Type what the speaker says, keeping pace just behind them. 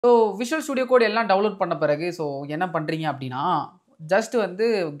So visual studio code எல்லாம் download பண்ண பிறகு ஸோ என்ன பண்ணுறீங்க அப்படின்னா, ஜஸ்ட் வந்து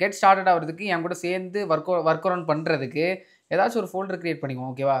கெட் ஸ்டார்டட் ஆகிறதுக்கு என் கூட சேர்ந்து ஒர்க் அரவுண்ட் பண்ணுறதுக்கு ஏதாச்சும் ஒரு ஃபோல்டர் கிரியேட்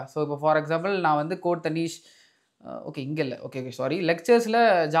பண்ணிக்கோங்க. ஓகேவா? ஸோ இப்போ ஃபார் எக்ஸாம்பிள் நான் வந்து கோட் தனீஷ் ஓகே இங்கே இல்லை. Okay okay sorry. லெக்சர்ஸில்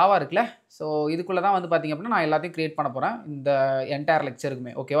ஜாவா இருக்குல்ல. ஸோ இதுக்குள்ளே தான் வந்து பார்த்தீங்க அப்படின்னா நான் எல்லாத்தையும் கிரியேட் பண்ண போகிறேன். இந்த என்டையர்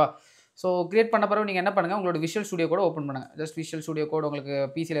லெக்சருக்குமே. ஓகேவா? ஸோ கிரியேட் பண்ண பிறகு நீங்கள் என்ன பண்ணுங்கள், உங்களோட விஷுவல் ஸ்டுடியோ கோட் ஓப்பன் பண்ணுங்கள். ஜஸ்ட் விஷுவல் ஸ்டுடியோ கோட் உங்களுக்கு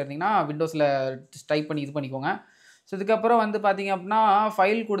பிசியில் இருந்தீங்கன்னா விண்டோஸில் டைப் பண்ணி இது பண்ணிக்கோங்க. ஸோ இதுக்கப்புறம் வந்து பார்த்தீங்க அப்படின்னா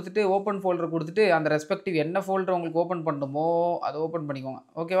ஃபைல் கொடுத்துட்டு ஓப்பன் ஃபோல்டர் கொடுத்துட்டு அந்த ரெஸ்பெக்டிவ் என்ன ஃபோல்டர் உங்களுக்கு ஓப்பன் பண்ணணுமோ அதை ஓப்பன் பண்ணிக்கோங்க.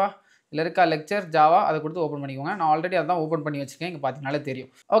 ஓகேவா? இதில் இருக்கா லெக்சர் ஜாவா அதை கொடுத்து ஓப்பன் பண்ணிக்கோங்க. நான் ஆல்ரெடி அதான் ஓப்பன் பண்ணி வச்சுருக்கேன். இங்கே பார்த்தீங்கனாலே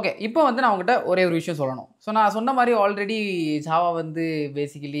தெரியும். ஓகே, இப்போ வந்து நான் உங்கள்கிட்ட ஒரே ஒரு விஷயம் சொல்லணும். ஸோ நான் சொன்ன மாதிரி ஆல்ரெடி ஜாவா வந்து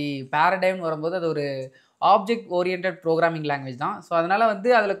பேசிக்கலி பேரடைம்னு வரும்போது அது ஒரு ஆப்ஜெக்ட் ஓரியன்டட் ப்ரோக்ராமிங் லாங்குவேஜ் தான். ஸோ அதனால் வந்து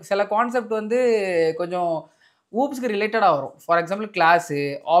அதில் சில கான்செப்ட் வந்து கொஞ்சம் ஊப்ஸ்க்கு ரிலேட்டடாக வரும். For example class,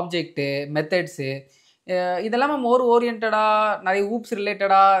 object, methods இதெல்லாமே மோர் ஓரியன்டடாக நிறைய ஊப்ஸ்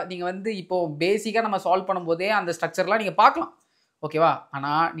ரிலேட்டடாக நீங்கள் வந்து இப்போது பேசிக்காக நம்ம சால்வ் பண்ணும்போதே அந்த ஸ்ட்ரக்சர்லாம் நீங்கள் பார்க்கலாம். ஓகேவா?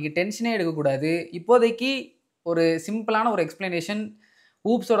 ஆனால் நீங்கள் டென்ஷனே எடுக்கக்கூடாது. இப்போதைக்கு ஒரு சிம்பிளான ஒரு எக்ஸ்ப்ளனேஷன்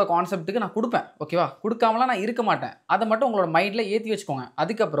ஊப்ஸோட கான்செப்ட்டுக்கு நான் கொடுப்பேன். ஓகேவா? கொடுக்காமலாம் நான் இருக்க மாட்டேன். அதை மட்டும் உங்களோட மைண்டில் ஏற்றி வச்சுக்கோங்க.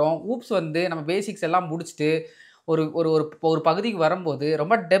 அதுக்கப்புறம் ஊப்ஸ் வந்து நம்ம பேசிக்ஸ் எல்லாம் முடிச்சுட்டு ஒரு ஒரு ஒரு பகுதிக்கு வரும்போது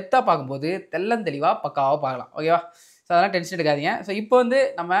ரொம்ப டெப்த்தாக பார்க்கும்போது தெளிவாக பக்காவாக பார்க்கலாம். ஓகேவா? ஸோ அதெல்லாம் டென்ஷன் எடுக்காதீங்க. ஸோ இப்போ வந்து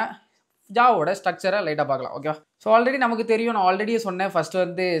நம்ம ஜாவோட ஸ்ட்ரக்சரை லைட்டாக பார்க்கலாம். ஓகேவா? ஸோ ஆல்ரெடி நமக்கு தெரியும். நான் ஆல்ரெடியே சொன்னேன். ஃபஸ்ட்டு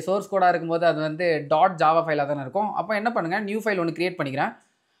வந்து சோர்ஸ் கோடாக இருக்கும்போது அது வந்து டாட் ஜாவா ஃபைலாக தானே இருக்கும். அப்போ என்ன பண்ணுங்கள், நியூ ஃபைல் ஒன்று கிரியேட் பண்ணிக்கிறேன்.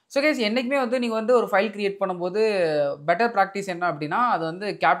 ஸோ கைஸ் என்றைக்குமே வந்து நீங்கள் வந்து ஒரு ஃபைல் கிரியேட் பண்ணும்போது பெட்டர் ப்ராக்டிஸ் என்ன அப்படின்னா அது வந்து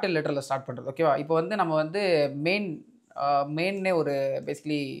கேபிட்டல் லெட்டரில் ஸ்டார்ட் பண்ணுறது. ஓகேவா? இப்போ வந்து நம்ம வந்து மெயின்னே ஒரு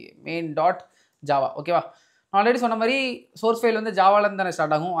பேசிக்கலி மெயின் டாட் ஜாவா. ஓகேவா? நான் ஆல்ரெடி சொன்ன மாதிரி சோர்ஸ் ஃபைல் வந்து ஜாவாலேருந்து தானே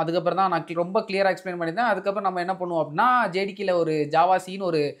ஸ்டார்ட் ஆகும். அதுக்கப்புறம் தான் நான் ரொம்ப கிளியராக எக்ஸ்பிளைன் பண்ணியிருந்தேன். அதுக்கப்புறம் நம்ம என்ன பண்ணுவோம் அப்படின்னா ஜேடிக்கில் ஒரு ஜாவா சீன்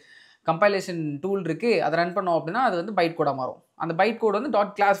ஒரு கம்பைலேஷன் டூல் இருக்குது. அதை ரன் பண்ணோம் அப்படின்னா அது வந்து பைட் கோடாக மாறும். அந்த பைட் கோட் வந்து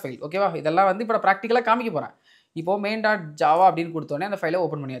டாட் கிளாஸ் ஃபைல். ஓகேவா? இதெல்லாம் வந்து இப்போ நான் ப்ராக்டிக்கலாக காமிக்க போகிறேன். இப்போது மெயின் டாட் ஜாவா அப்படின்னு கொடுத்தோன்னே அந்த ஃபைலை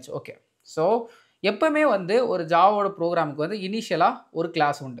ஓப்பன் பண்ணியாச்சு. ஓகே, ஸோ எப்போவுமே வந்து ஒரு ஜாவோட ப்ரோக்ராமுக்கு வந்து இனிஷியலாக ஒரு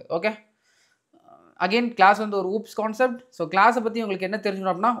கிளாஸ் உண்டு. ஓகே, அகெயின் கிளாஸ் வந்து ஒரு ஊப்ஸ் கான்செப்ட். ஸோ கிளாஸை பற்றி உங்களுக்கு என்ன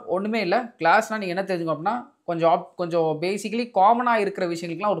தெரிஞ்சுக்கணும் அப்படின்னா ஒன்றுமே இல்லை. கிளாஸ்னால் நீங்கள் என்ன தெரிஞ்சுக்கணும் அப்படின்னா கொஞ்சம் பேசிக்கலி காமனாக இருக்கிற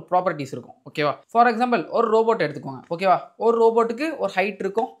விஷயங்களுக்குலாம் ஒரு ப்ராப்பர்ட்டிஸ் இருக்கும். ஓகேவா? ஃபார் எக்ஸாம்பிள் ஒரு ரோபோட் எடுத்துக்கோங்க. ஓகேவா? ஒரு ரோபோட்டுக்கு ஒரு ஹைட்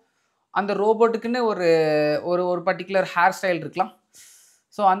இருக்கும். அந்த ரோபோட்டுக்குன்னு ஒரு ஒரு பர்டிகுலர் ஹேர் ஸ்டைல் இருக்கலாம்.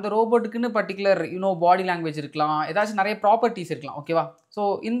 ஸோ அந்த ரோபோட்டுக்குன்னு பர்டிகுலர் பாடி லாங்குவேஜ் இருக்கலாம். ஏதாச்சும் நிறைய ப்ராப்பர்ட்டிஸ் இருக்கலாம். ஓகேவா? ஸோ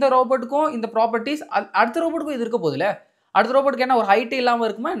இந்த ரோபோட்டுக்கும் இந்த ப்ராப்பர்ட்டிஸ் அடுத்த ரோபோட்டுக்கும் இது இருக்க போதில்ல. அடுத்த ரோபோட்டுக்கு என்ன ஒரு ஹைட்டு இல்லாமல்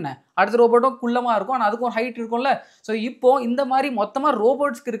இருக்குமா என்ன? அடுத்த ரோபோட்டும் குள்ளமாக இருக்கும். ஆனால் அதுக்கும் ஒரு ஹைட் இருக்கும்ல. ஸோ இப்போது இந்த மாதிரி மொத்தமாக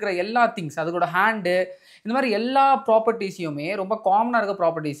ரோபோட்ஸ்க்கு இருக்கிற எல்லா திங்ஸ் அதோட ஹேண்டு இந்த மாதிரி எல்லா ப்ராப்பர்ட்டிஸையுமே ரொம்ப காமனாக இருக்க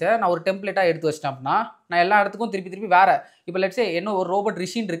ப்ராப்பர்ட்டிஸை நான் ஒரு டெம்ப்ளேட்டாக எடுத்து வச்சிட்டேன் அப்படின்னா நான் எல்லா இடத்துக்கும் திருப்பி வேறு இப்போ லெட்ஸே என்ன ஒரு ரோபோட்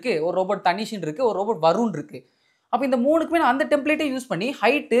ரிஷின்னு இருக்குது, ஒரு ரோபோட் தனிஷின்னு இருக்குது, ஒரு ரோபோட் வருண் இருக்குது. அப்போ இந்த மூணுக்குமே நான் அந்த டெம்ப்ளேட்டே யூஸ் பண்ணி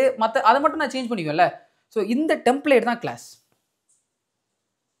ஹைட்டு மற்ற அதை மட்டும் நான் சேஞ்ச் பண்ணிக்குவேன்ல. ஸோ இந்த டெம்ப்ளேட் தான் கிளாஸ்.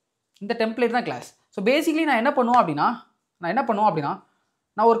 இந்த டெம்ப்ளேட் தான் கிளாஸ். ஸோ பேசிக்கலி நான் என்ன பண்ணுவேன் அப்படின்னா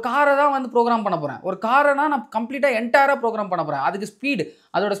நான் ஒரு காரை தான் வந்து ப்ரோக்ராம் பண்ண போகிறேன். ஒரு காரைனா நான் கம்ப்ளீட்டாக என்டையராக ப்ரோக்ராம் பண்ண போகிறேன். அதுக்கு ஸ்பீடு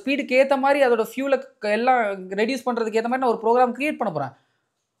அதோட ஸ்பீடுக்கு ஏற்ற மாதிரி அதோட ஃபியூலை எல்லாம் ரெடியூஸ் பண்ணுறதுக்கு ஏற்ற மாதிரி நான் ஒரு ப்ரோக்ராம் கிரியேட் பண்ண போகிறேன்.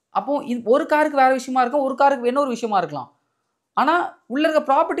 அப்போது ஒரு காருக்கு வேறு விஷயமா இருக்கும், ஒரு காருக்கு இன்னொரு விஷயமா இருக்கலாம். ஆனால் உள்ள இருக்க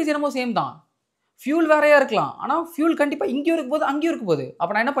ப்ராப்பர்ட்டிஸ் என்னமோ சேம் தான். ஃபியூல் வேறையாக இருக்கலாம். ஆனால் ஃபியூல் கண்டிப்பாக இங்கேயும் இருக்கும் போது அங்கேயும் இருக்கும் போது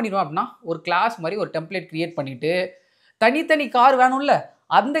அப்போ நான் என்ன பண்ணிடுவேன் அப்படின்னா ஒரு கிளாஸ் மாதிரி ஒரு டெம்ப்ளேட் கிரியேட் பண்ணிவிட்டு தனித்தனி கார் வேணும்ல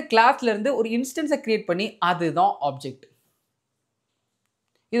அந்த கிளாஸ்லேருந்து ஒரு இன்ஸ்டன்ஸை கிரியேட் பண்ணி அதுதான் ஆப்ஜெக்ட்.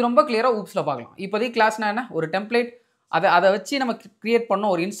 இது ரொம்ப கிளியராக ஊப்ஸில் பார்க்கலாம். இப்போதைக்கு கிளாஸ்னா என்ன ஒரு டெம்ப்ளேட் அதை வச்சு நம்ம கிரியேட்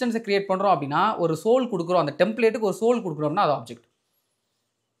பண்ணோம். ஒரு இன்ஸ்டன்ஸை கிரியேட் பண்ணுறோம் அப்படின்னா ஒரு சோல் கொடுக்குறோம். அந்த டெம்ப்ளேட்டுக்கு ஒரு சோல் கொடுக்குறோம்னா அது ஆப்ஜெக்ட்.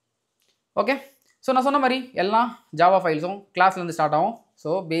 ஓகே, ஸோ நான் சொன்ன மாதிரி எல்லா ஜாவா ஃபைல்ஸும் கிளாஸ்லேருந்து ஸ்டார்ட் ஆகும்.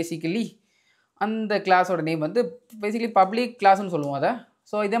 ஸோ பேசிக்கலி அந்த கிளாஸோட நேம் வந்து பேசிக்கலி பப்ளிக் கிளாஸ்ன்னு சொல்லுவோம் அதை.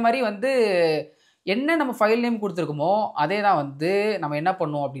 ஸோ இதே மாதிரி வந்து என்ன நம்ம ஃபைல் நேம் கொடுத்துருக்கோமோ அதே தான் வந்து நம்ம என்ன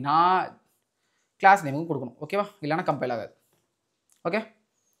பண்ணுவோம் அப்படின்னா கிளாஸ் நேமும் கொடுக்கணும். ஓகேவா? இல்லைனா கம்பைல் ஆகாது. Okay,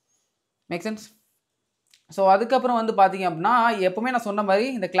 make sense? ஸோ அதுக்கப்புறம் வந்து பார்த்தீங்க அப்படின்னா எப்போவுமே நான் சொன்ன மாதிரி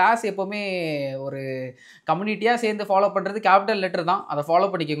இந்த கிளாஸ் எப்போவுமே ஒரு கம்யூனிட்டியாக சேர்ந்து ஃபாலோ பண்ணுறது கேபிட்டல் லெட்டர் தான். அதை ஃபாலோ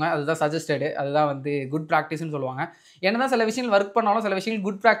பண்ணிக்கோங்க. அதுதான் சஜஸ்டடு. அதுதான் வந்து குட் ப்ராக்டிஸ்னு சொல்லுவாங்க. என்ன தான் சில விஷயங்கள் ஒர்க் பண்ணாலும் சில விஷயங்கள்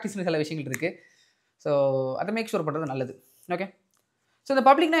குட் ப்ராக்டிஸ்னு சில விஷயங்கள் இருக்குது. ஸோ அதை மேக் ஷூர் பண்ணுறது நல்லது. ஓகே, ஸோ இந்த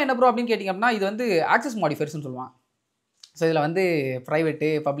பப்ளிக்னா என்ன ப்ரோ அப்படின்னு கேட்டிங்க அப்படின்னா இது வந்து ஆக்சஸ் மாடிஃபயர்ஸ்னு சொல்லுவாங்க. ஸோ இதில் வந்து ப்ரைவேட்டு,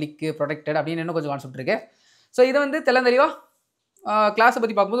 பப்ளிக்கு, ப்ரொடெக்டட் அப்படின்னு இன்னும் கொஞ்சம் கான்செப்ட் இருக்குது. ஸோ இதை வந்து தெளிவாக கிளாஸை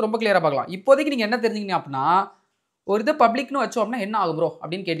பற்றி பார்க்கும்போது ரொம்ப கிளியராக பார்க்கலாம். இப்போதைக்கு நீங்கள் என்ன தெரிஞ்சிங்க அப்படின்னா ஒரு இதை பப்ளிக்னு வச்சோம் அப்படின்னா என்ன ஆகும் ப்ரோ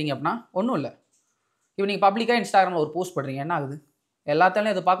அப்படின்னு கேட்டிங்க அப்படின்னா ஒன்றும் இல்லை. இப்போ நீங்கள் பப்ளிக்காக இன்ஸ்டாகிராமில் ஒரு போஸ்ட் பண்ணுறீங்க, என்ன ஆகுது?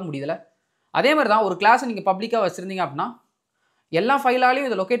 எல்லாத்தாலையும் அதை பார்க்க முடியுதுல்ல. அதே மாதிரி தான் ஒரு கிளாஸை நீங்கள் பப்ளிக்காக வச்சுருந்தீங்க அப்படின்னா எல்லா ஃபைலாலையும்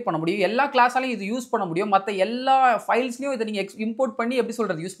இதை லொக்கேட் பண்ண முடியும், எல்லா கிளாஸாலையும் இது யூஸ் பண்ண முடியும், மற்ற எல்லா ஃபைல்ஸ்லையும் இதை நீங்கள் இம்போர்ட் பண்ணி எப்படி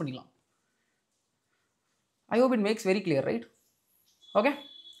சொல்கிறது யூஸ் பண்ணிக்கலாம். I hope it makes very clear, right? Okay,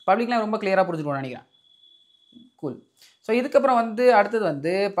 பப்ளிக்லாம் ரொம்ப கிளியராக புரிஞ்சுக்கணும்னு நினைக்கிறேன். கூல். ஸோ இதுக்கப்புறம் வந்து அடுத்தது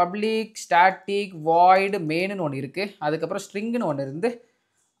வந்து பப்ளிக் ஸ்டாட்டிக் வாய்டு மெயின்னு ஒன்று இருக்குது. அதுக்கப்புறம் ஸ்ட்ரிங்குன்னு ஒன்று இருந்து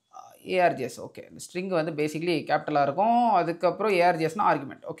ஏஆர்ஜிஎஸ். ஓகே, இந்த ஸ்ட்ரிங் வந்து பேசிக்லி கேபிட்டலாக இருக்கும். அதுக்கப்புறம் ஏஆர்ஜிஎஸ்னா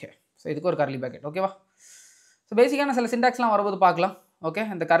ஆர்குமெண்ட். ஓகே, ஸோ இதுக்கு ஒரு கர்லி ப்ராக்கெட். ஓகேவா? ஸோ பேசிக்கான சில சிண்டாக்ஸ்லாம் வரும்போது பார்க்கலாம். ஓகே,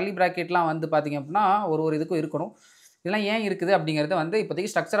 இந்த கர்லி ப்ராக்கெட்லாம் வந்து பார்த்திங்க அப்படின்னா ஒரு இதுக்கும் இருக்கணும். இதெல்லாம் ஏன் இருக்குது அப்படிங்கிறத வந்து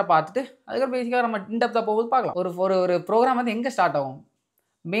இப்போதைக்கு ஸ்ட்ரக்சரை பார்த்துட்டு அதுக்கப்புறம் பேசிக்காக நம்ம இன்டெப்த்தாக போகும்போது பார்க்கலாம். ஒரு ப்ரோக்ராம் வந்து எங்கே ஸ்டார்ட் ஆகும்?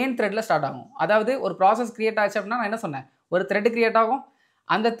 மெயின் த்ரெட்டில் ஸ்டார்ட் ஆகும். அதாவது ஒரு ப்ராசஸ் கிரியேட் ஆச்சு அப்படின்னா நான் என்ன சொன்னேன், ஒரு த்ரெட் கிரியேட் ஆகும்,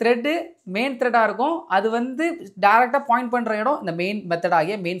 அந்த த்ரெட்டு மெயின் த்ரெட்டாக இருக்கும். அது வந்து டேரெக்டாக பாயிண்ட் பண்ணுற இடம் இந்த மெயின் மெத்தட்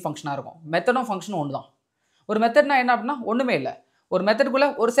ஆகிய மெயின் ஃபங்க்ஷனாக இருக்கும். மெத்தடும் ஃபங்க்ஷனும் ஒன்று தான். ஒரு மெத்தட்னா என்ன அப்படின்னா ஒன்றுமே இல்லை, ஒரு மெத்தடுக்குள்ளே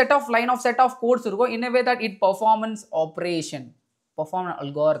ஒரு செட் ஆஃப் கோட்ஸ் இருக்கும். இன் a way that it performance operation, perform an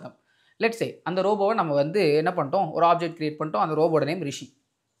algorithm. Let's say அந்த ரோபோவை நம்ம வந்து என்ன பண்ணிட்டோம், ஒரு ஆப்ஜெக்ட் கிரியேட் பண்ணிட்டோம். அந்த ரோபோட நேம் ரிஷி.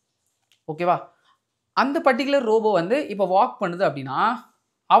 ஓகேவா? அந்த பர்டிகுலர் ரோபோ வந்து இப்போ வாக் பண்ணுது அப்படின்னா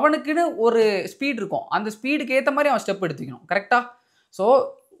அவனுக்குன்னு ஒரு ஸ்பீட் இருக்கும். அந்த ஸ்பீடுக்கு ஏற்ற மாதிரி அவன் ஸ்டெப் எடுத்துக்கணும். கரெக்டாக? ஸோ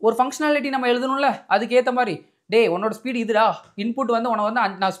ஒரு ஃபங்க்ஷனாலிட்டி நம்ம எழுதணும்ல, அதுக்கு ஏற்ற மாதிரி உன்னோட ஸ்பீடு இதுடா, இன்புட் வந்து உன வந்து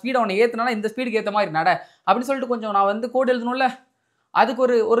நான் ஸ்பீடை அவனை ஏற்றுனா இந்த ஸ்பீடுக்கு ஏற்ற மாதிரி நட அப்படின்னு சொல்லிட்டு கொஞ்சம் நான் வந்து கோட் எழுதணும்ல, அதுக்கு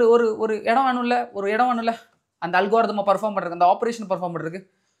ஒரு ஒரு ஒரு ஒரு இடம் வேணும்ல, அந்த அல்காரிதமை பர்ஃபார்ம் பண்ணுறதுக்கு, அந்த ஆப்ரேஷன் பர்ஃபார்ம் பண்ணுறதுக்கு.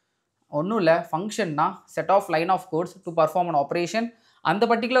 ஒன்றும் இல்லை, ஃபங்க்ஷன்னா set of line of quotes to perform an operation. அந்த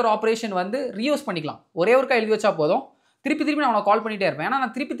பர்டிகுலர் ஆப்ரேஷன் வந்து ரீயூஸ் பண்ணிக்கலாம். ஒரே ஒருக்கா எழுதி வச்சா போதும். திருப்பி நான் அவனை கால் பண்ணிகிட்டே இருப்பேன். ஏன்னா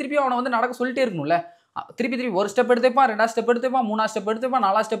நான் திருப்பி அவனை வந்து நடக்க சொல்லிட்டே இருக்கணும்ல. திருப்பி ஒரு ஸ்டெப் எடுத்து வைப்பான், 2 ஸ்டெப் எடுத்து வைப்பான், 3 ஸ்டெப் எடுத்து வைப்பான்,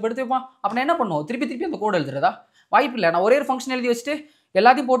 4 ஸ்டெப் எடுத்து வைப்பான். அப்போ என்ன பண்ணுவோம்? திருப்பி அந்த கோட் எழுதுறதா? வாய்ப்பு இல்லை. நான் ஒரே ஒரு ஃபங்க்ஷன் எழுதி வச்சுட்டு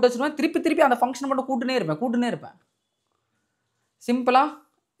எல்லாத்தையும் போட்டு வச்சுருவேன். திருப்பி அந்த ஃபங்க்ஷனை மட்டும் கூட்டுனே இருப்பேன். சிம்பிளாக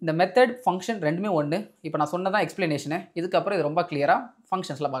இந்த மெத்தட் ஃபங்க்ஷன் ரெண்டுமே ஒன்று. இப்போ நான் சொன்னதான் எக்ஸ்பிளனேஷனு. இதுக்கப்புறம் இது ரொம்ப கிளியராக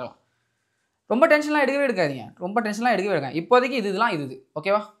ஃபங்க்ஷன்ஸில் பார்க்கலாம். ரொம்ப டென்ஷன்லாம் எடுக்கவே எடுக்காதீங்க. இப்போதைக்கு இதெல்லாம் இது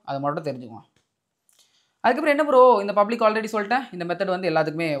ஓகேவா? அது மட்டும் தெரிஞ்சுக்குவோம். அதுக்கப்புறம் என்ன ப்ரோ, இந்த பப்ளிக் ஆல்ரெடி சொல்லிட்டேன். இந்த மெத்தட் வந்து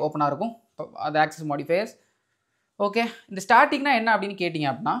எல்லாத்துக்குமே ஓப்பனாக இருக்கும், அது ஆக்சஸ் மாடிஃபையர்ஸ். ஓகே, இந்த ஸ்டாட்டிக்னா என்ன அப்படின்னு கேட்டிங்க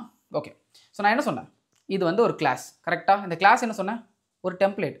அப்படின்னா, ஓகே, ஸோ நான் என்ன சொன்னேன், இது வந்து ஒரு கிளாஸ். கரெக்டாக? இந்த கிளாஸ் என்ன சொன்னேன், ஒரு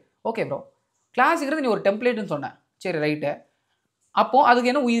டெம்ப்ளேட். ஓகே ப்ரோ, கிளாஸுங்கிறது நீ ஒரு டெம்ப்ளேட்னு சொன்னேன். சரி, ரைட்டு. அப்போது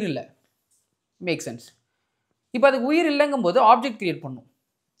அதுக்கு என்ன உயிர் இல்லை, மேக் சென்ஸ். இப்போ அதுக்கு உயிர் இல்லைங்கும்போது ஆப்ஜெக்ட் கிரியேட் பண்ணும்.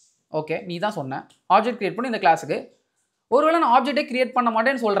 ஓகே, நீ தான் சொன்னேன் ஆப்ஜெக்ட் கிரியேட் பண்ணி இந்த கிளாஸுக்கு. ஒருவேளை நான் ஆப்ஜெக்டே கிரியேட் பண்ண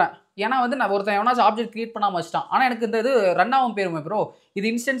மாட்டேன்னு சொல்கிறேன். ஏன்னா வந்து நான் ஒருத்தன் எவனாச்சும் ஆப்ஜெக்ட் கிரியேட் பண்ணாமல் வச்சிட்டான், ஆனால் எனக்கு இந்த இது ரன் ஆகும் போயிருமே ப்ரோ, இது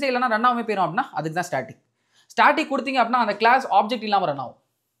இன்ஸ்டன்ஸே இல்லைனா ரன் ஆகும் போயிடும் அப்படின்னா அதுக்கு தான் ஸ்டாட்டிக் கொடுத்தீங்க அப்படின்னா அந்த கிளாஸ் ஆப்ஜெக்ட் இல்லாமல் ரன் ஆகும்,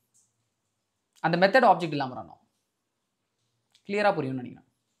 அந்த மெத்தட் ஆப்ஜெக்ட் இல்லாமல் ரன் ஆகும். கிளியராக புரியும்னு நினைக்கிறேன்.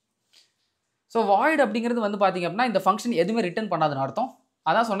 ஸோ வாய்ட் அப்படிங்கிறது வந்து பார்த்தீங்க அப்படின்னா இந்த ஃபங்க்ஷன் எதுவுமே ரிட்டர்ன் பண்ணாதுன்னு அர்த்தம்.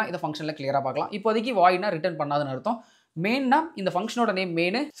 அதான் சொன்னால் இந்த ஃபங்க்ஷனில் கிளியராக பார்க்கலாம். இப்போதைக்கு வாய்ட்னா ரிட்டர்ன் பண்ணாதுன்னு அர்த்தம். மெயின்னா இந்த ஃபங்க்ஷனோட நேம்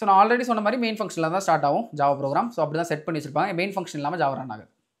மெயின். ஸோ நான் ஆல்ரெடி சொன்ன மாதிரி மெயின் ஃபங்க்ஷனில் தான் ஸ்டார்ட் ஆகும் ஜாவா ப்ரோக்ராம். ஸோ அப்படி தான் செட் பண்ணி வச்சிருப்பாங்க. மெயின் ஃபங்க்ஷன் இல்லாமல் ஜாவா ரன் ஆகுது.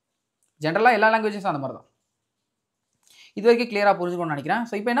 ஜென்ரலாக எல்லா லாங்குவேஜஸும் அந்த மாதிரி தான். இது வரைக்கும் கிளியராக புரிஞ்சுக்கணும்னு நினைக்கிறேன்.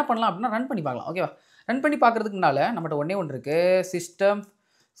 ஸோ இப்போ என்ன பண்ணலாம் அப்படின்னா ரன் பண்ணி பார்க்கலாம். ஓகேவா? ரன் பண்ணி பார்க்குறதுக்கு முன்னால் நம்மகிட்ட ஒன்று இருக்குது,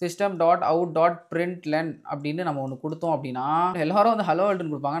 system.out.println அப்படின்னு நம்ம ஒன்று கொடுத்தோம் அப்படின்னா எல்லாரும் வந்து ஹலோ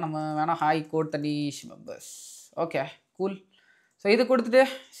வேர்ல்டுன்னு கொடுப்பாங்க. நம்ம வேணால் hi code Tanishq members. Okay, cool. So இது கொடுத்துட்டு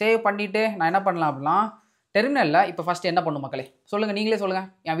சேவ் பண்ணிவிட்டு நான் என்ன பண்ணலாம் அப்படின்னா டெர்மினலில் இப்போ ஃபஸ்ட்டு என்ன பண்ணும் மக்களே சொல்லுங்கள், நீங்களே சொல்லுங்கள்.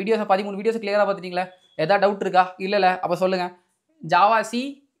 என் வீடியோஸை 13 வீடியோஸ் கிளியராக பார்த்துட்டீங்களா? எதாவது டவுட் இருக்கா? இல்லை அப்போ சொல்லுங்கள். ஜாவா சி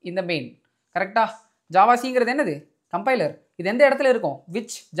இந்த மெயின். கரெக்டாக? ஜாவா சிங்கிறது என்னது? கம்பைலர். இது எந்த இடத்துல இருக்கும்?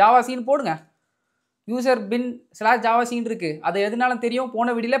 விச் ஜாவா சின்னு போடுங்க. யூசர் பின் ஸ்லாஷ் ஜாவா சின்னு இருக்குது. அது எதுனாலும் தெரியும். போன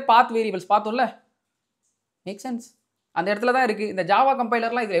வீடியோவில் பாத் வேரியபிள்ஸ் பார்த்தோம்ல, மேக் சென்ஸ். அந்த இடத்துல தான் இருக்குது. இந்த ஜாவா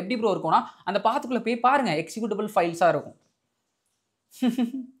கம்பைலர்லாம் இது எப்படி ப்ரோ இருக்கும்னா அந்த பாத்துக்குள்ளே போய் பாருங்கள், எக்ஸிக்யூட்டபிள் ஃபைல்ஸாக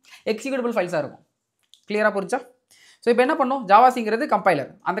இருக்கும். கிளியராக புரிஞ்சா? ஸோ இப்போ என்ன பண்ணும், ஜாவாசிங்கிறது கம்பைலர்.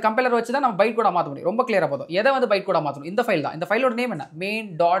 அந்த கம்பைலர் வச்சு தான் நம்ம பைட் கோடாக மாற்ற முடியும். ரொம்ப கிளியராக போதும். எதை வந்து பைட் கோடாக மாற்றணும்? இந்த ஃபைல் தான். இந்த ஃபைலோட நேம் என்ன?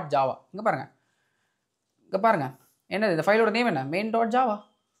 main.java. இங்கே பாருங்கள் என்னது இந்த ஃபைலோட நேம் என்ன? main.java.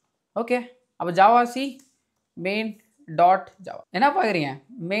 ஓகே, அப்போ ஜாவாசி main.java. என்ன பார்க்குறீங்க?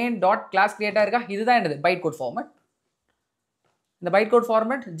 main.class கிரியேட்டாக இருக்கா? இதுதான் என்னது? Byte code format. இந்த பைட் கோட்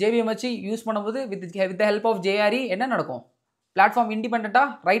ஃபார்மேட் ஜேவிஎம் வச்சு யூஸ் பண்ணும்போது with the help of JRE என்ன நடக்கும்? பிளாட்ஃபார்ம் இண்டிபெண்ட்டாக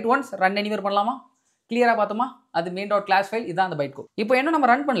ரைட் ஒன்ஸ் ரன் எனிவேர் பண்ணலாமா? கிளியராக பார்த்தோமா? அது main.class ஃபைல். இதுதான் அந்த பைட் கோட். இப்போ என்ன நம்ம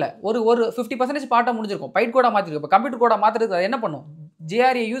ரன் பண்ணல, ஒரு 50% பார்ட்டாக முடிஞ்சிருக்கும். பைட் கோடாக மாற்றிருக்கும். இப்போ கம்ப்யூட்டர் கோடாக மாற்றுறது அது என்ன பண்ணும்?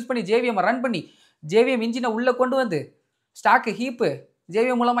 ஜேஆர்இ யூஸ் பண்ணி ஜேவிஎம் ரன் பண்ணி ஜேவிஎம் இன்ஜினை உள்ளே கொண்டு வந்து ஸ்டாக்கு ஹீப்பு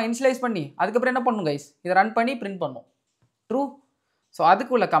ஜேவிஎம் மூலமாக இன்ஷியலைஸ் பண்ணி அதுக்கப்புறம் என்ன பண்ணும் கைஸ்? இதை ரன் பண்ணி பிரிண்ட் பண்ணும். ட்ரூ. ஸோ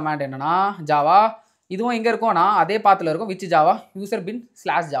அதுக்கு உள்ள கமாண்ட் என்னன்னா ஜாவா. இதுவும் எங்கே இருக்கும்னா அதே பாத்தில் இருக்கும். Which Java user bin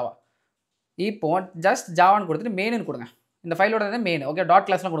slash Java. இப்போ ஜஸ்ட் ஜாவான்னு கொடுத்துட்டு மெயின்னு கொடுங்க. இந்த ஃபைலோட மெயின். ஓகே, டாட்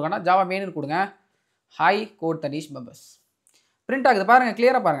கிளாஸ்லாம் கொடுங்கன்னா ஜாவா மெயின்னு கொடுங்க. Hi code Tanishq members. Print ஆகுது பாருங்கள்,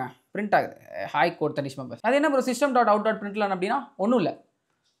 கிளியராக பாருங்கள், பிரிண்ட் ஆகுது. Hi code Tanishq members. அது என்ன bro system dot out dot பிரிண்ட்லன் அப்படின்னா ஒன்றும் இல்லை.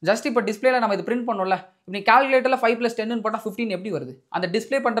 ஜஸ்ட் இப்போ டிஸ்பிளேல நம்ம இது பிரிண்ட் பண்ணோம்ல, இப்போ நீ கால்குலேட்டரில் 5+10 போட்டால் 15 எப்படி வருது? அந்த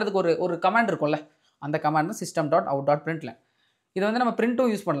டிஸ்பிளே பண்ணுறதுக்கு ஒரு கமாண்ட் இருக்கும்ல, அந்த கமாண்ட் தான் சிஸ்டம் டாட் அவுட் டாட் பிரிண்ட்லன். இது வந்து நம்ம பிரிண்ட்டும்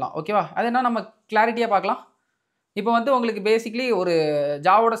யூஸ் பண்ணலாம். ஓகேவா? அது என்ன நம்ம கிளாரிட்டியாக பார்க்கலாம். இப்போ வந்து உங்களுக்கு பேசிக்லி ஒரு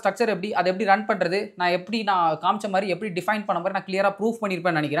ஜாவோட ஸ்ட்ரக்சர் எப்படி, அதை எப்படி ரன் பண்ணுறது, நான் காமிச்ச மாதிரி எப்படி டிஃபைன் பண்ண மாதிரி நான் கிளியராக ப்ரூஃப்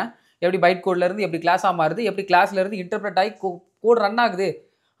பண்ணியிருப்பேன்னு நினைக்கிறேன். எப்படி பைட் கோட்லேருந்து எப்படி கிளாஸாக மாறுது, எப்படி கிளாஸ்லேருந்து இன்டர்பிரட் ஆகி கோட் ரன் ஆகுது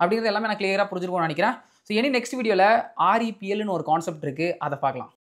அப்படிங்கிறது எல்லாமே நான் கிளியராக புரிஞ்சிருக்கோம்னு நினைக்கிறேன். ஸோ நெக்ஸ்ட் வீடியோவில் REPLன்னு ஒரு கான்செப்ட் இருக்குது, அதை பார்க்கலாம்.